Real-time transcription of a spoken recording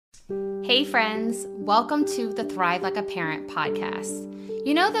Hey friends, welcome to the Thrive Like a Parent podcast.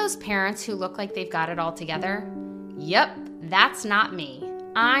 You know those parents who look like they've got it all together? Yep, that's not me.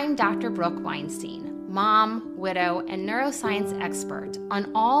 I'm Dr. Brooke Weinstein, mom, widow, and neuroscience expert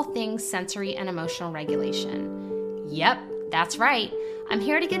on all things sensory and emotional regulation. Yep, that's right. I'm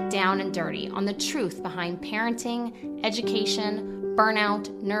here to get down and dirty on the truth behind parenting, education, burnout,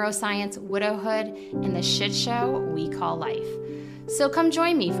 neuroscience, widowhood, and the shit show we call life. So come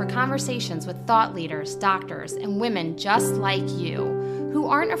join me for conversations with thought leaders, doctors, and women just like you who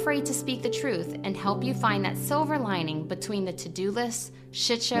aren't afraid to speak the truth and help you find that silver lining between the to-do lists,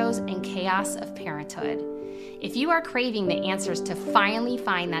 shit shows, and chaos of parenthood. If you are craving the answers to finally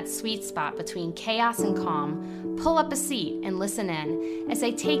find that sweet spot between chaos and calm, pull up a seat and listen in as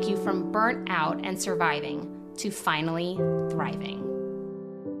I take you from burnt out and surviving to finally thriving.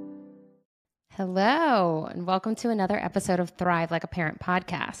 Hello, and welcome to another episode of Thrive Like a Parent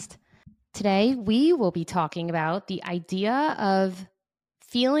podcast. Today, we will be talking about the idea of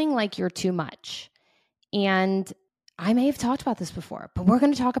feeling like you're too much. And I may have talked about this before, but we're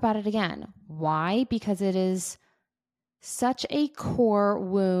going to talk about it again. Why? Because it is such a core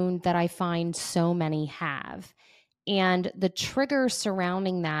wound that I find so many have. And the trigger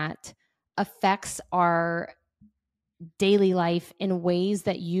surrounding that affects our daily life in ways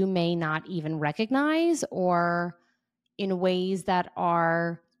that you may not even recognize, or in ways that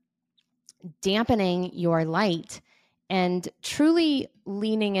are dampening your light, and truly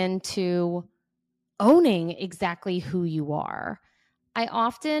leaning into owning exactly who you are. I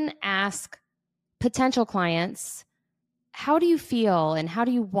often ask potential clients, how do you feel and how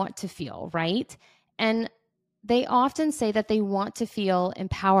do you want to feel, right? And they often say that they want to feel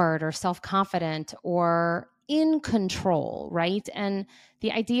empowered or self-confident or in control, right? And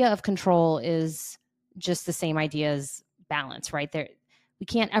the idea of control is just the same idea as balance, right? We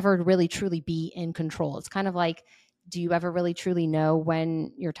can't ever really truly be in control. It's kind of like, do you ever really truly know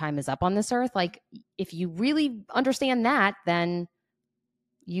when your time is up on this earth? Like, if you really understand that, then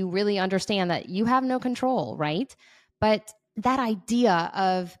you really understand that you have no control, right? But that idea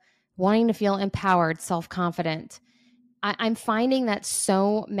of wanting to feel empowered, self-confident, I'm finding that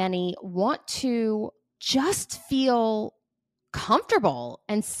so many want to just feel comfortable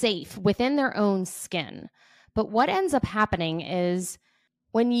and safe within their own skin. But what ends up happening is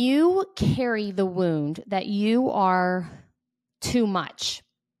when you carry the wound that you are too much,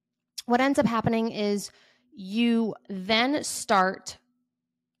 what ends up happening is you then start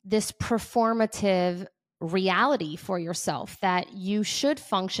this performative reality for yourself that you should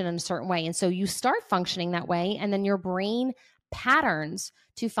function in a certain way. And so you start functioning that way, and then your brain patterns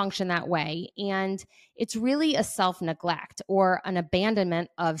to function that way. And it's really a self-neglect or an abandonment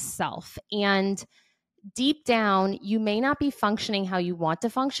of self. And deep down, you may not be functioning how you want to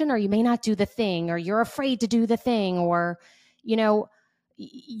function, or you may not do the thing, or you're afraid to do the thing, or, you know,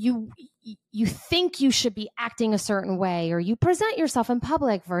 you think you should be acting a certain way, or you present yourself in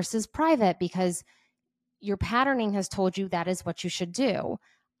public versus private because your patterning has told you that is what you should do.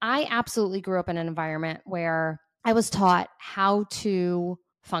 I absolutely grew up in an environment where I was taught how to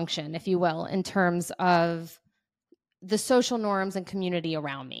function, if you will, in terms of the social norms and community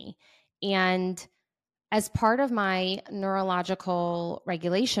around me. And as part of my neurological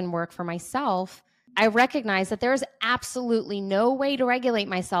regulation work for myself, I recognize that there is absolutely no way to regulate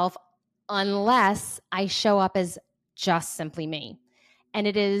myself unless I show up as just simply me. And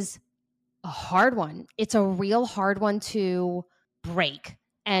it is a hard one. It's a real hard one to break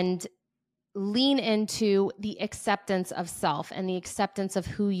and lean into the acceptance of self and the acceptance of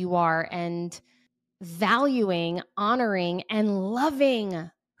who you are, and valuing, honoring, and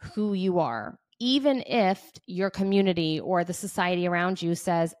loving who you are, even if your community or the society around you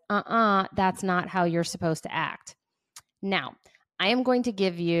says, that's not how you're supposed to act. Now, I am going to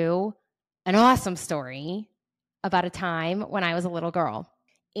give you an awesome story about a time when I was a little girl.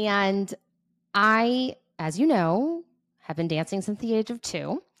 And I, as you know, have been dancing since the age of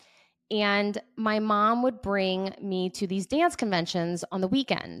 2. And my mom would bring me to these dance conventions on the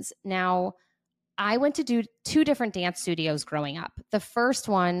weekends. Now, I went to do 2 different dance studios growing up. The first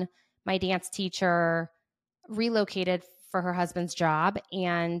one, my dance teacher relocated for her husband's job,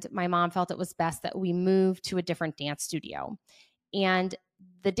 and my mom felt it was best that we move to a different dance studio. And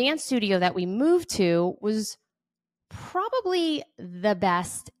the dance studio that we moved to was probably the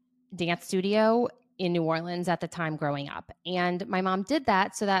best dance studio in New Orleans at the time growing up. And my mom did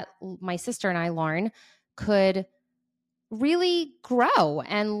that so that my sister and I, Lauren, could really grow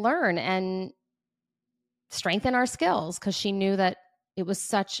and learn and strengthen our skills, because she knew that it was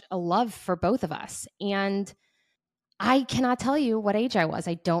such a love for both of us. And I cannot tell you what age I was.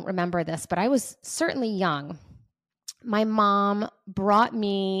 I don't remember this, but I was certainly young. My mom brought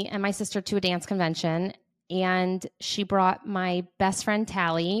me and my sister to a dance convention, and she brought my best friend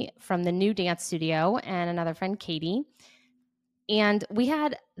Tally from the new dance studio and another friend Katie. And we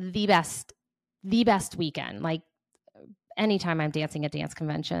had the best weekend. Like anytime I'm dancing at dance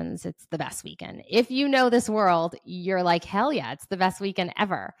conventions, it's the best weekend. If you know this world, you're like, hell yeah, it's the best weekend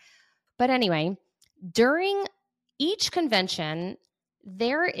ever. But anyway, during each convention,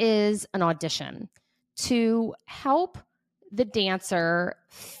 there is an audition to help the dancer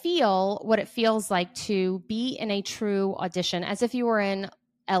feel what it feels like to be in a true audition, as if you were in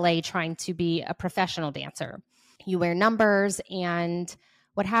LA trying to be a professional dancer. You wear numbers, and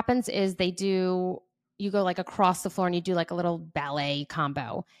what happens is you go like across the floor and you do like a little ballet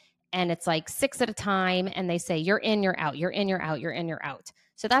combo. And it's like 6 at a time, and they say, you're in, you're out, you're in, you're out, you're in, you're out.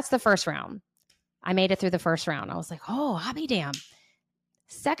 So that's the first round. I made it through the first round. I was like, oh, I'll be damn.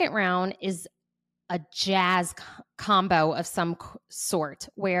 Second round is a jazz combo of some sort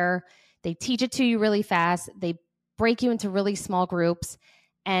where they teach it to you really fast. They break you into really small groups.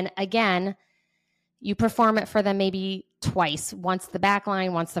 And again, you perform it for them maybe twice, once the back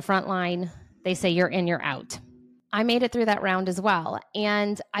line, once the front line. They say you're in, you're out. I made it through that round as well.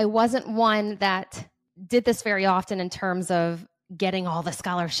 And I wasn't one that did this very often in terms of getting all the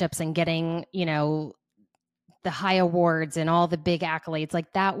scholarships and getting, the high awards and all the big accolades.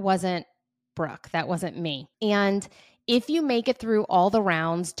 Like that wasn't Brooke. That wasn't me. And if you make it through all the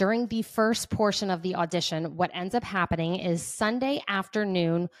rounds during the first portion of the audition, what ends up happening is Sunday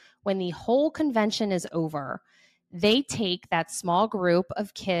afternoon, when the whole convention is over, they take that small group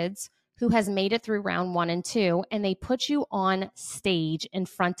of kids who has made it through round 1 and 2, and they put you on stage in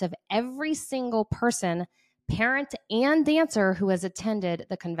front of every single person, parent and dancer, who has attended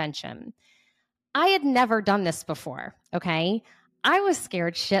the convention. I had never done this before, okay? I was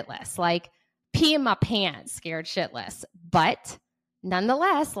scared shitless, like pee in my pants, scared shitless. But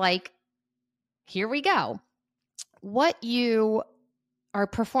nonetheless, like, here we go. What you are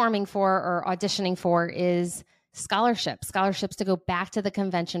performing for or auditioning for is scholarships to go back to the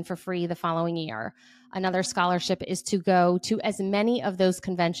convention for free the following year. Another scholarship is to go to as many of those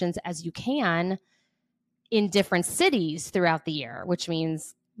conventions as you can in different cities throughout the year, which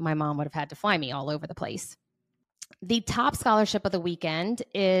means my mom would have had to fly me all over the place. The top scholarship of the weekend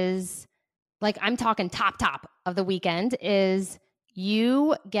is, like, I'm talking top of the weekend, is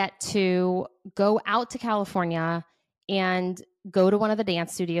you get to go out to California and go to one of the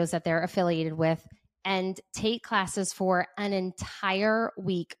dance studios that they're affiliated with and take classes for an entire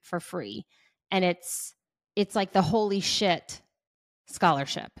week for free. And it's like the holy shit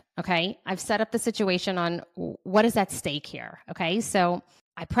scholarship. Okay. I've set up the situation on what is at stake here. Okay. So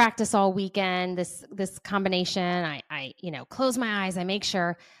I practice all weekend, this combination. I close my eyes. I make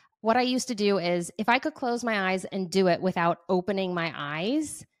sure. What I used to do is, if I could close my eyes and do it without opening my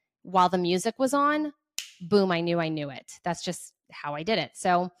eyes while the music was on, boom, I knew it. That's just how I did it.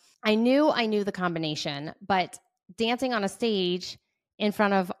 So I knew the combination, but dancing on a stage in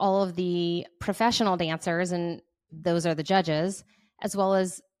front of all of the professional dancers, and those are the judges, as well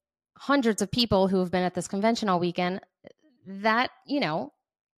as hundreds of people who have been at this convention all weekend, that,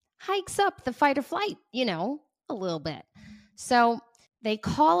 hikes up the fight or flight, a little bit. So they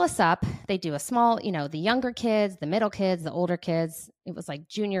call us up. They do a small, the younger kids, the middle kids, the older kids. It was like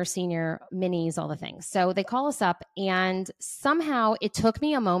junior, senior, minis, all the things. So they call us up, and somehow it took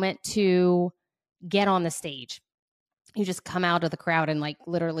me a moment to get on the stage. You just come out of the crowd and like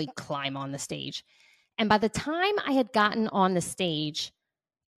literally climb on the stage. And by the time I had gotten on the stage,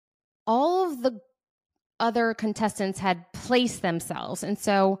 all of the other contestants had placed themselves. And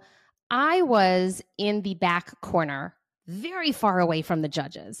so I was in the back corner, very far away from the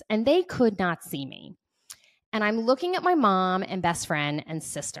judges, and they could not see me. And I'm looking at my mom and best friend and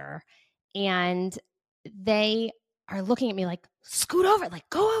sister, and they are looking at me like, scoot over, like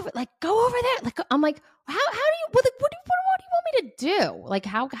go over there. Like, I'm like, how do you, what do you want me to do? Like,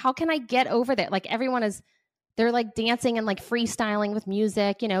 how can I get over there? Like, they're like dancing and like freestyling with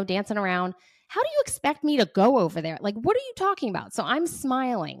music, dancing around. How do you expect me to go over there? Like, what are you talking about? So I'm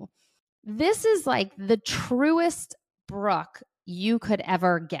smiling. This is like the truest Brooke you could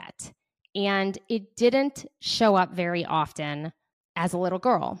ever get. And it didn't show up very often as a little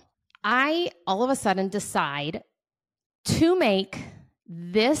girl. I all of a sudden decide to make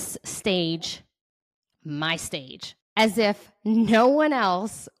this stage my stage, as if no one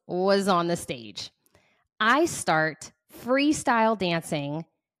else was on the stage. I start freestyle dancing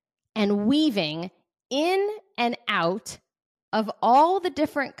and weaving in and out of all the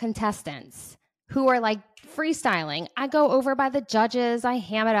different contestants who are like freestyling. I go over by the judges, I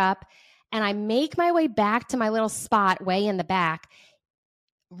ham it up, and I make my way back to my little spot way in the back,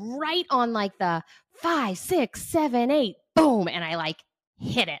 right on like the 5, 6, 7, 8, boom. And I like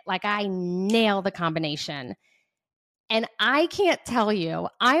hit it. Like I nail the combination. And I can't tell you,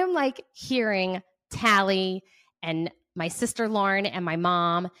 I am like hearing Tally and my sister Lauren and my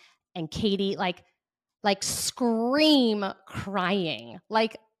mom and Katie like scream crying,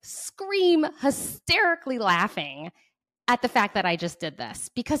 like scream hysterically laughing at the fact that I just did this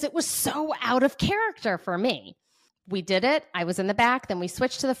because it was so out of character for me. We did it. I was in the back. Then we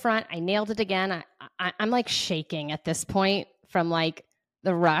switched to the front. I nailed it again. I'm like shaking at this point from like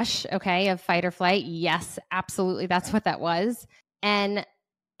the rush, okay, of fight or flight. Yes, absolutely. That's what that was. And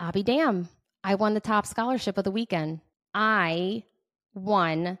I'll be damned. I won the top scholarship of the weekend. I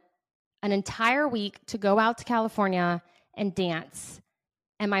won an entire week to go out to California and dance.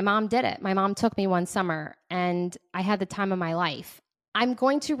 And my mom did it. My mom took me one summer and I had the time of my life. I'm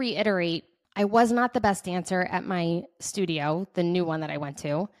going to reiterate, I was not the best dancer at my studio, the new one that I went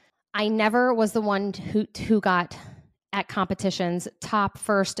to. I never was the one who got at competitions top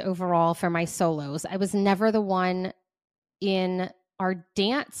first overall for my solos. I was never the one in our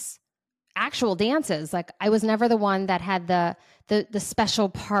actual dances. Like I was never the one that had the special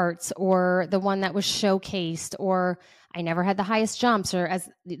parts or the one that was showcased, or I never had the highest jumps or as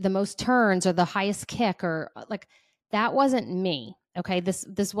the most turns or the highest kick, or like that wasn't me. Okay.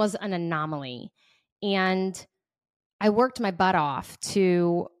 This was an anomaly. And I worked my butt off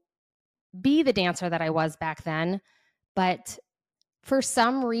to be the dancer that I was back then. But for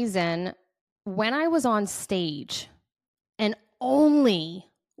some reason, when I was on stage, and only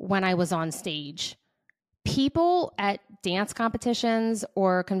when I was on stage, people at dance competitions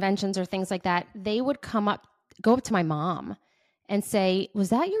or conventions or things like that, they would go up to my mom and say, "Was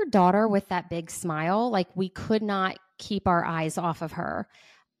that your daughter with that big smile?" Like we could not keep our eyes off of her.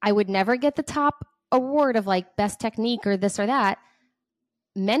 I would never get the top award of like best technique or this or that.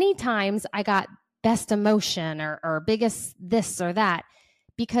 Many times I got best emotion or biggest this or that,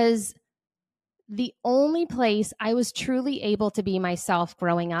 because the only place I was truly able to be myself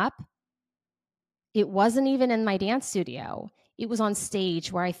growing up, it wasn't even in my dance studio. It was on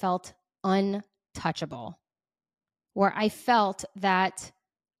stage where I felt untouchable, where I felt that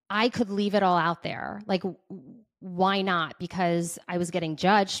I could leave it all out there. Like, why not? Because I was getting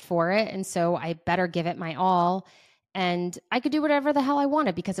judged for it. And so I better give it my all. And I could do whatever the hell I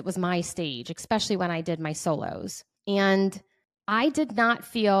wanted because it was my stage, especially when I did my solos. And I did not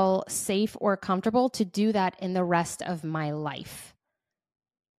feel safe or comfortable to do that in the rest of my life.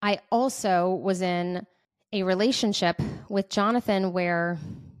 I also was in a relationship with Jonathan where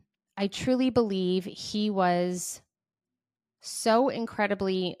I truly believe he was so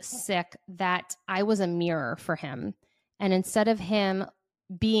incredibly sick that I was a mirror for him. And instead of him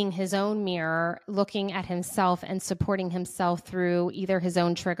being his own mirror, looking at himself and supporting himself through either his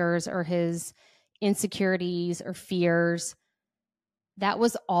own triggers or his insecurities or fears, that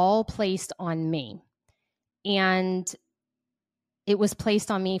was all placed on me. And it was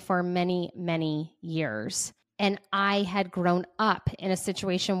placed on me for many, many years. And I had grown up in a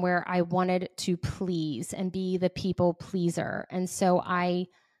situation where I wanted to please and be the people pleaser. And so I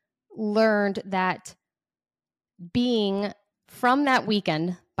learned that from that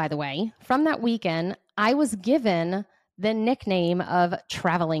weekend, by the way, from that weekend, I was given the nickname of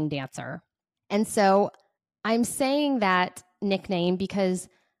traveling dancer. And so I'm saying that nickname because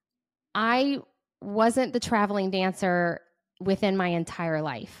I wasn't the traveling dancer within my entire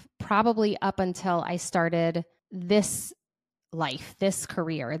life, probably up until I started this life, this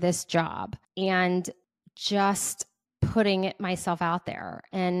career, this job, and just putting myself out there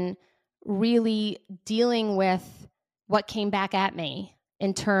and really dealing with what came back at me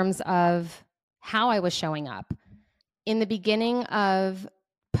in terms of how I was showing up. In the beginning of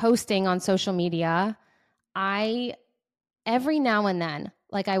posting on social media, every now and then,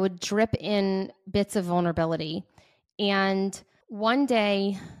 like I would drip in bits of vulnerability. And one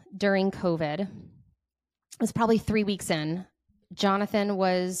day during COVID, it was probably 3 weeks in, Jonathan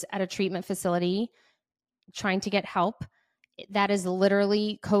was at a treatment facility trying to get help. That is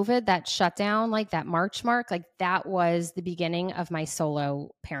literally COVID, that shutdown, like that March mark, like that was the beginning of my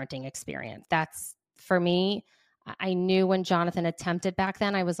solo parenting experience. That's for me. I knew when Jonathan attempted back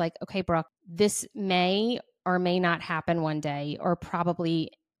then, I was like, okay, Brooke, this may or may not happen one day, or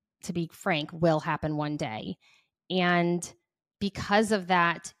probably, to be frank, will happen one day. And because of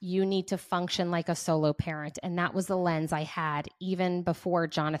that, you need to function like a solo parent. And that was the lens I had even before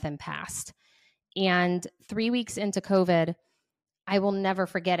Jonathan passed. And 3 weeks into COVID, I will never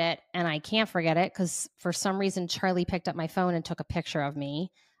forget it. And I can't forget it because for some reason, Charlie picked up my phone and took a picture of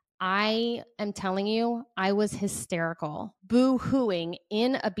me. I am telling you, I was hysterical, boo-hooing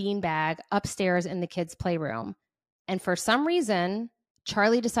in a beanbag upstairs in the kids' playroom. And for some reason,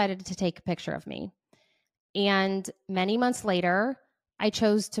 Charlie decided to take a picture of me. And many months later, I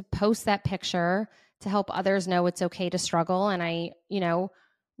chose to post that picture to help others know it's okay to struggle. And I,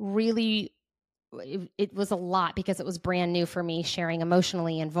 really, it was a lot because it was brand new for me, sharing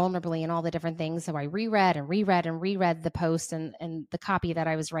emotionally and vulnerably and all the different things. So I reread the post and the copy that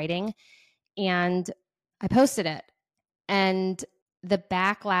I was writing. And I posted it. And the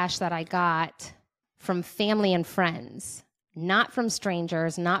backlash that I got from family and friends, not from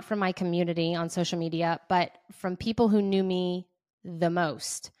strangers, not from my community on social media, but from people who knew me the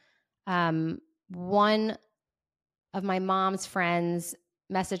most. One of my mom's friends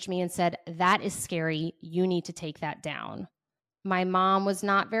messaged me and said, "That is scary. You need to take that down." My mom was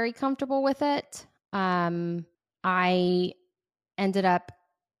not very comfortable with it. I ended up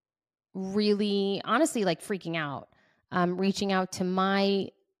really, honestly, like freaking out, reaching out to my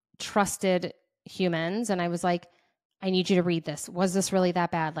trusted humans. And I was like, I need you to read this. Was this really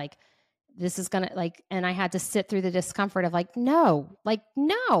that bad? Like, this is going to and I had to sit through the discomfort of no,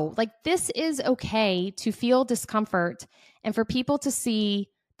 this is okay to feel discomfort and for people to see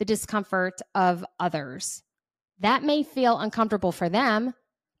the discomfort of others. That may feel uncomfortable for them,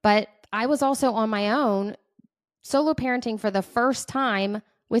 but I was also on my own, solo parenting for the first time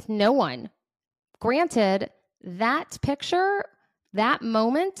with no one. Granted, that picture, that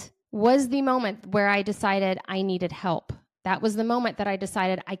moment was the moment where I decided I needed help. That was the moment that I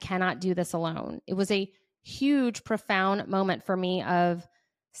decided I cannot do this alone. It was a huge, profound moment for me of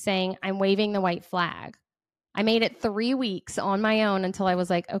saying, I'm waving the white flag. I made it 3 weeks on my own until I was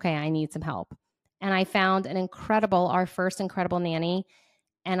like, okay, I need some help. And I found our first incredible nanny.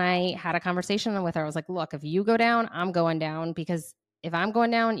 And I had a conversation with her. I was like, look, if you go down, I'm going down, because if I'm going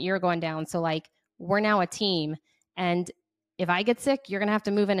down, you're going down. So we're now a team. And if I get sick, you're going to have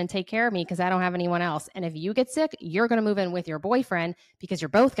to move in and take care of me because I don't have anyone else. And if you get sick, you're going to move in with your boyfriend because you're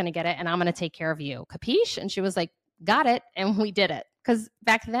both going to get it and I'm going to take care of you. Capiche? And she was like, got it. And we did it. Because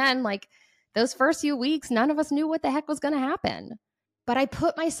back then, those first few weeks, none of us knew what the heck was going to happen. But I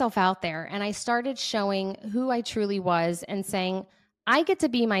put myself out there and I started showing who I truly was and saying, I get to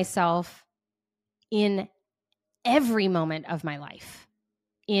be myself in every moment of my life,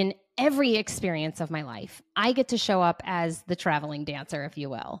 in every experience of my life. I get to show up as the traveling dancer, if you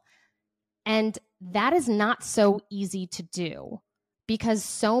will. And that is not so easy to do because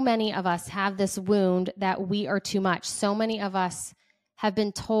so many of us have this wound that we are too much. So many of us have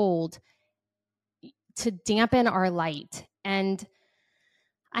been told to dampen our light. And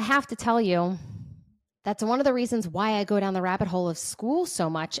I have to tell you, that's one of the reasons why I go down the rabbit hole of school so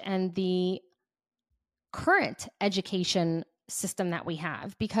much and the current education system that we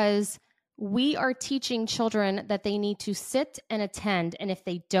have, because we are teaching children that they need to sit and attend. And if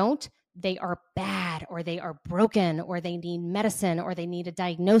they don't, they are bad, or they are broken, or they need medicine, or they need a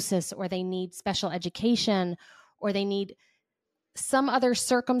diagnosis, or they need special education, or they need some other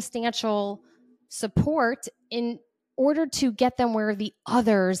circumstantial support in order to get them where the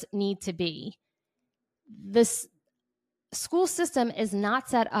others need to be. This school system is not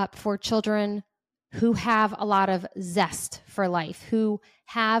set up for children who have a lot of zest for life, who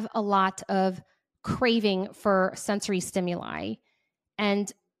have a lot of craving for sensory stimuli.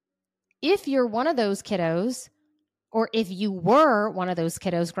 And if you're one of those kiddos, or if you were one of those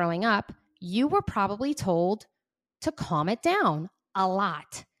kiddos growing up, you were probably told to calm it down a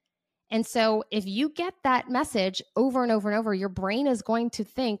lot. And so if you get that message over and over and over, your brain is going to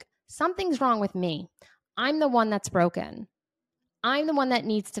think something's wrong with me. I'm the one that's broken. I'm the one that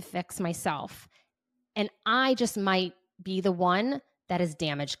needs to fix myself. And I just might be the one that is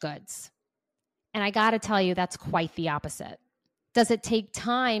damaged goods. And I got to tell you, that's quite the opposite. Does it take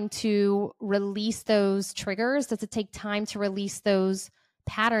time to release those triggers? Does it take time to release those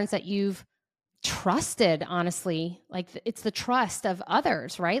patterns that you've trusted, honestly? It's the trust of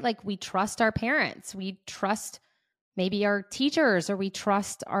others, right? We trust our parents. We trust maybe our teachers, or we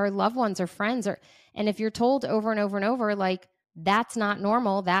trust our loved ones or friends. And if you're told over and over and over, that's not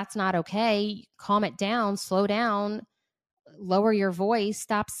normal, that's not okay, calm it down, slow down, lower your voice,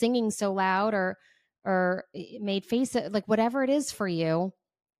 stop singing so loud, or made face it, whatever it is for you,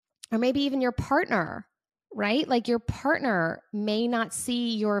 or maybe even your partner, right? Your partner may not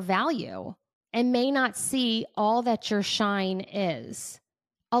see your value and may not see all that your shine is.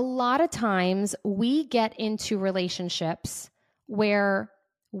 A lot of times we get into relationships where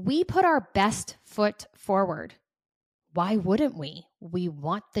we put our best foot forward. why wouldn't we? We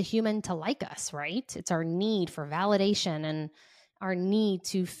want the human to like us, right? It's our need for validation and our need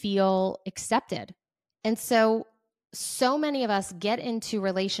to feel accepted. And so many of us get into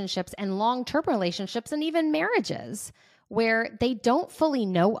relationships and long-term relationships and even marriages where they don't fully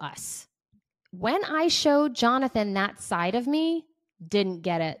know us. When I showed Jonathan that side of me, didn't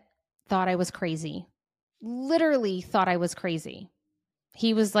get it, thought I was crazy, literally thought I was crazy.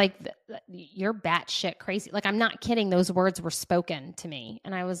 He was like, you're batshit crazy. Like, I'm not kidding. Those words were spoken to me.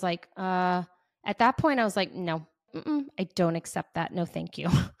 And I was like, at that point, I was like, no, I don't accept that. No, thank you.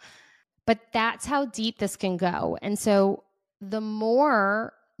 But that's how deep this can go. And so the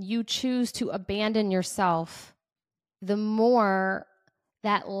more you choose to abandon yourself, the more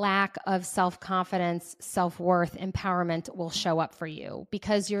that lack of self-confidence, self-worth, empowerment will show up for you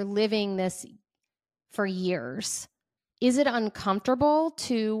because you're living this for years. Is it uncomfortable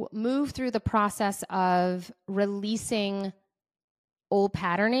to move through the process of releasing old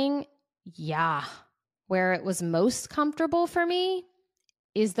patterning? Yeah. Where it was most comfortable for me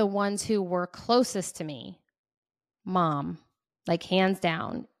is the ones who were closest to me. Mom, like hands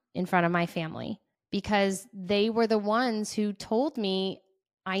down in front of my family, because they were the ones who told me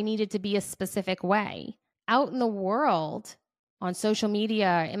I needed to be a specific way. Out in the world, on social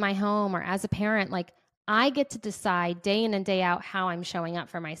media, in my home, or as a parent, like I get to decide day in and day out how I'm showing up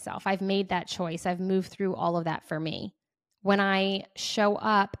for myself. I've made that choice. I've moved through all of that for me. When I show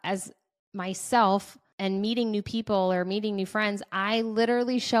up as myself and meeting new people or meeting new friends, I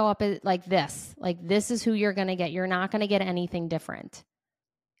literally show up like this. Like, this is who you're going to get. You're not going to get anything different.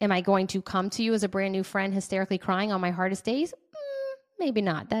 Am I going to come to you as a brand new friend hysterically crying on my hardest days? Maybe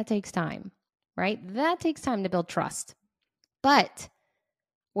not. That takes time, right? That takes time to build trust. But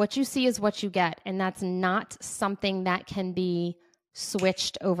what you see is what you get. And that's not something that can be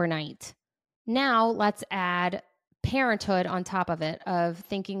switched overnight. Now let's add parenthood on top of it, of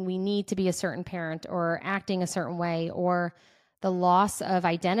thinking we need to be a certain parent or acting a certain way, or the loss of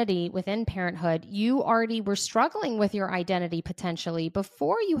identity within parenthood. You already were struggling with your identity potentially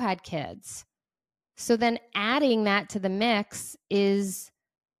before you had kids. So then adding that to the mix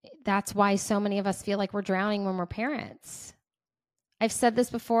that's why so many of us feel like we're drowning when we're parents. I've said this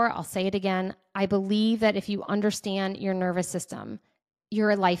before, I'll say it again. I believe that if you understand your nervous system,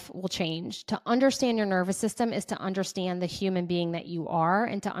 your life will change. To understand your nervous system is to understand the human being that you are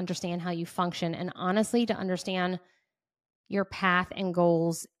and to understand how you function, and honestly, to understand your path and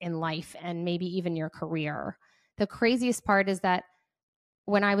goals in life and maybe even your career. The craziest part is that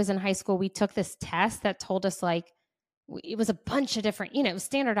when I was in high school, we took this test that told us, like, it was a bunch of different, it was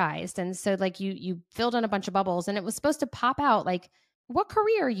standardized. And so like you filled in a bunch of bubbles and it was supposed to pop out like what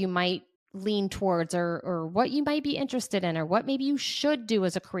career you might lean towards or what you might be interested in or what maybe you should do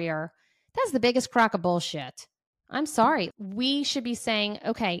as a career. That's the biggest crock of bullshit. I'm sorry. We should be saying,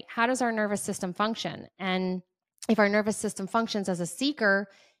 okay, how does our nervous system function? And if our nervous system functions as a seeker,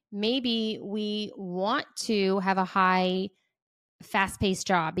 maybe we want to have a high fast-paced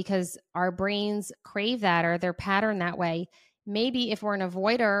job because our brains crave that or they're patterned that way. Maybe if we're an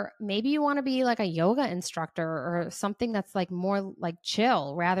avoider, maybe you want to be like a yoga instructor or something that's like more like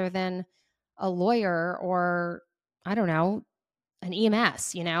chill rather than a lawyer or, I don't know, an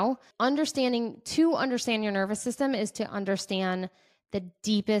EMS, to understand your nervous system is to understand the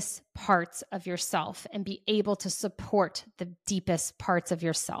deepest parts of yourself and be able to support the deepest parts of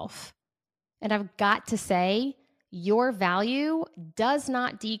yourself. And I've got to say, your value does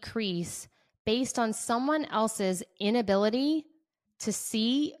not decrease based on someone else's inability to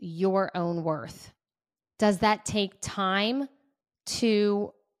see your own worth. Does that take time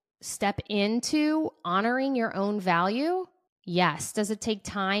to step into honoring your own value? Yes. Does it take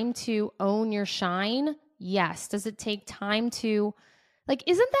time to own your shine? Yes. Does it take time to,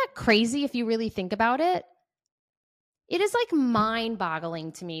 isn't that crazy if you really think about it? It is like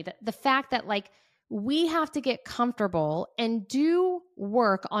mind-boggling to me that the fact that we have to get comfortable and do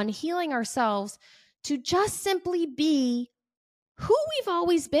work on healing ourselves to just simply be who we've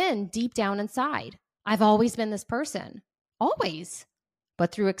always been deep down inside. I've always been this person, always.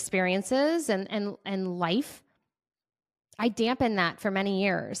 But through experiences and life, I dampened that for many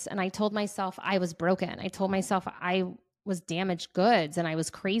years. And I told myself I was broken. I told myself I was damaged goods and I was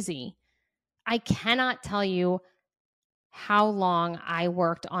crazy. I cannot tell you how long I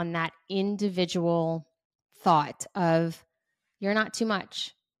worked on that individual thought of you're not too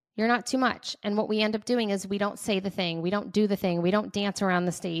much. You're not too much. And what we end up doing is we don't say the thing. We don't do the thing. We don't dance around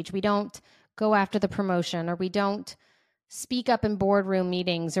the stage. We don't go after the promotion, or we don't speak up in boardroom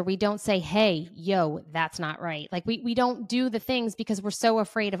meetings, or we don't say, hey, yo, that's not right. We don't do the things because we're so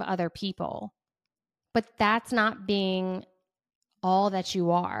afraid of other people. But that's not being all that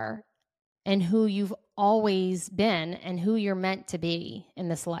you are and who you've always been and who you're meant to be in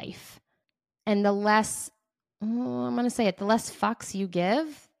this life. And the less, I'm going to say it, the less fucks you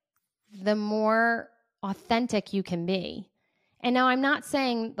give, the more authentic you can be. And now I'm not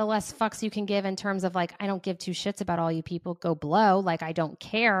saying the less fucks you can give in terms of like, I don't give two shits about all you people, go blow, like I don't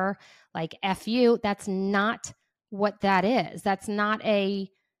care, like F you. That's not what that is. That's not a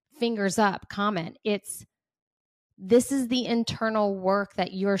fingers up comment. This is the internal work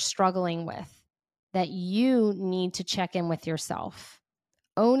that you're struggling with, that you need to check in with yourself.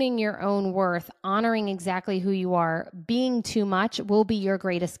 Owning your own worth, honoring exactly who you are, being too much will be your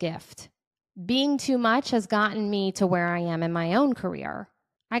greatest gift. Being too much has gotten me to where I am in my own career.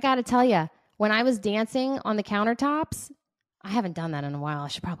 I got to tell you, when I was dancing on the countertops, I haven't done that in a while. I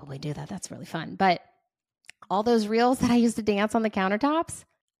should probably do that. That's really fun. But all those reels that I used to dance on the countertops,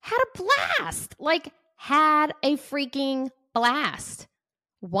 had a blast. Like, had a freaking blast.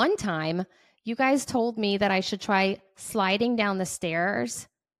 One time, you guys told me that I should try sliding down the stairs,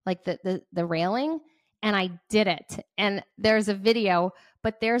 like the railing, and I did it. And there's a video,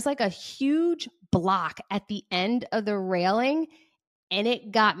 but there's like a huge block at the end of the railing, and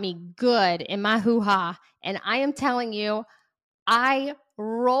it got me good in my hoo-ha. And I am telling you, I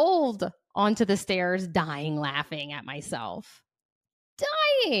rolled onto the stairs, dying laughing at myself.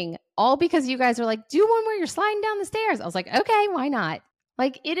 Dying. All because you guys are like, do one where you're sliding down the stairs. I was like, okay, why not?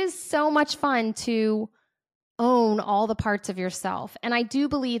 Like, it is so much fun to own all the parts of yourself. And I do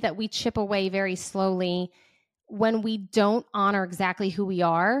believe that we chip away very slowly when we don't honor exactly who we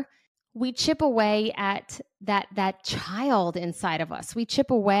are. We chip away at that child inside of us. We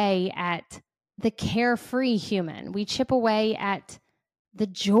chip away at the carefree human. We chip away at the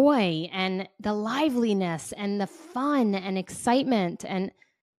joy and the liveliness and the fun and excitement. And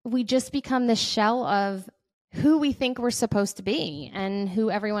we just become the shell of who we think we're supposed to be and who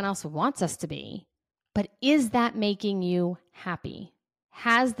everyone else wants us to be. But is that making you happy?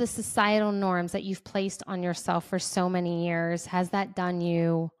 Has the societal norms that you've placed on yourself for so many years, has that done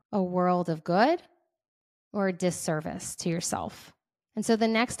you a world of good or a disservice to yourself? And so the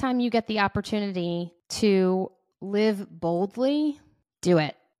next time you get the opportunity to live boldly, do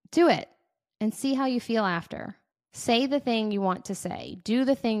it. Do it and see how you feel after. Say the thing you want to say. Do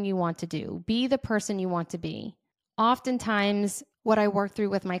the thing you want to do. Be the person you want to be. Oftentimes, what I work through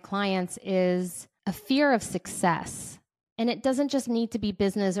with my clients is a fear of success. And it doesn't just need to be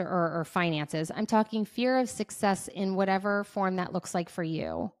business or finances. I'm talking fear of success in whatever form that looks like for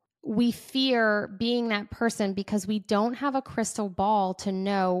you. We fear being that person because we don't have a crystal ball to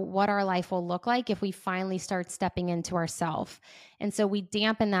know what our life will look like if we finally start stepping into ourselves. And so we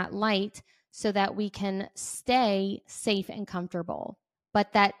dampen that light so that we can stay safe and comfortable.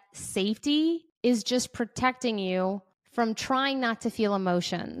 But that safety is just protecting you from trying not to feel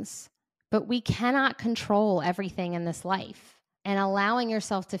emotions. But we cannot control everything in this life. And allowing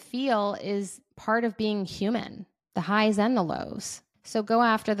yourself to feel is part of being human, the highs and the lows. So go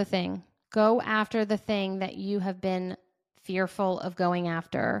after the thing. Go after the thing that you have been fearful of going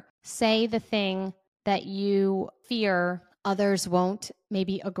after. Say the thing that you fear others won't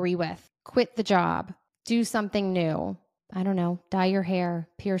maybe agree with. Quit the job. Do something new. I don't know, dye your hair,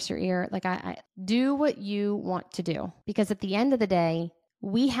 pierce your ear. Like I do what you want to do. Because at the end of the day,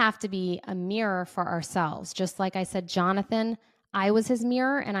 we have to be a mirror for ourselves. Just like I said, Jonathan, I was his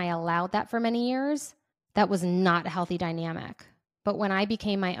mirror and I allowed that for many years. That was not a healthy dynamic. But when I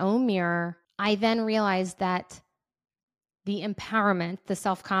became my own mirror, I then realized that the empowerment, the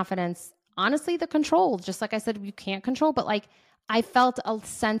self-confidence, honestly, the control, just like I said, you can't control, but like I felt a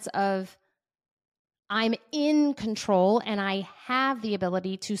sense of I'm in control and I have the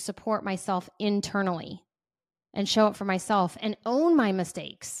ability to support myself internally and show up for myself and own my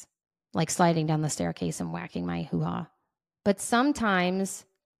mistakes, like sliding down the staircase and whacking my hoo-ha. But sometimes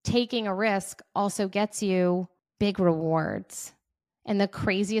taking a risk also gets you big rewards. And the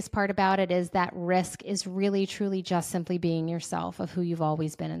craziest part about it is that risk is really, truly just simply being yourself of who you've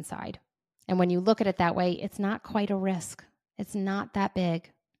always been inside. And when you look at it that way, it's not quite a risk. It's not that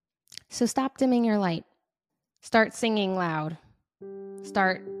big. So stop dimming your light. Start singing loud.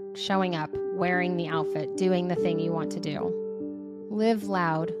 Start showing up, wearing the outfit, doing the thing you want to do. Live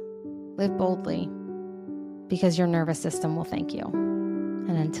loud. Live boldly. Because your nervous system will thank you.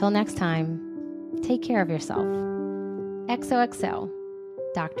 And until next time, take care of yourself. XOXO,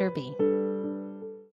 Dr. B.